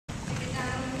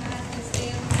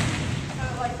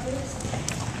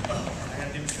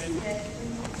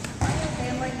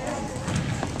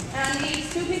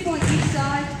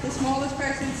the smallest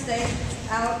person stay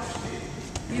out.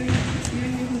 You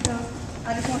can come.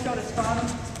 I just want y'all to spot him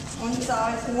on the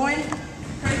sides. One,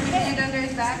 put your hand under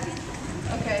his back.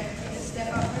 Okay, just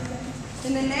step up.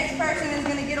 And the next person is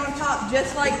going to get on top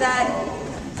just like that.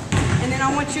 And then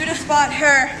I want you to spot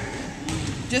her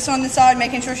just on the side,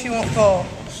 making sure she won't fall.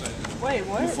 Wait,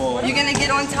 what? You're going to get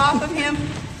on top of him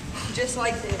just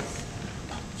like this.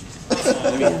 You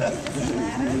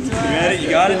ready? You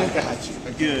got it? I got you.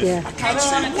 Good. Yeah.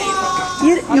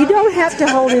 You don't have to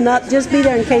hold him up. Just be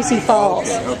there in case he falls.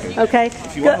 Okay.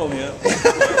 If you want to hold me up.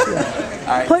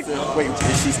 All right. Wait,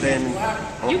 is she standing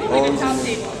on You can make a top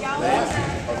table.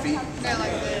 her feet? Yeah,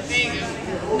 like this. There you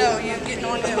go. No, you're getting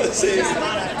on him.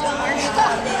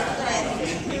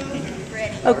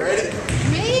 Okay.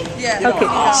 Me? Yeah.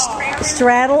 Okay.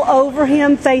 Straddle over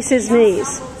him. Face his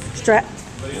knees.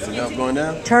 Going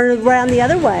down? Turn it around the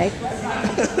other way.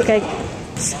 Okay.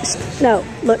 No,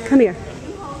 look, come here.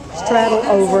 Straddle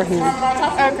over him.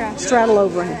 Okay. Straddle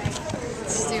over him.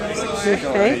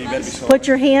 Okay. Put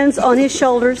your hands on his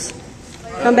shoulders.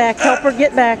 Come back. Help her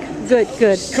get back. Good,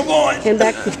 good. Come on. And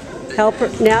back. Help her.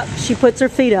 Now she puts her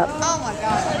feet up. Oh my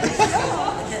God.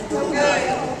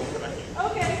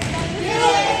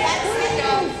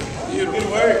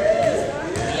 Good work.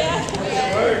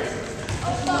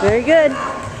 Very good.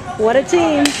 What a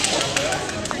team.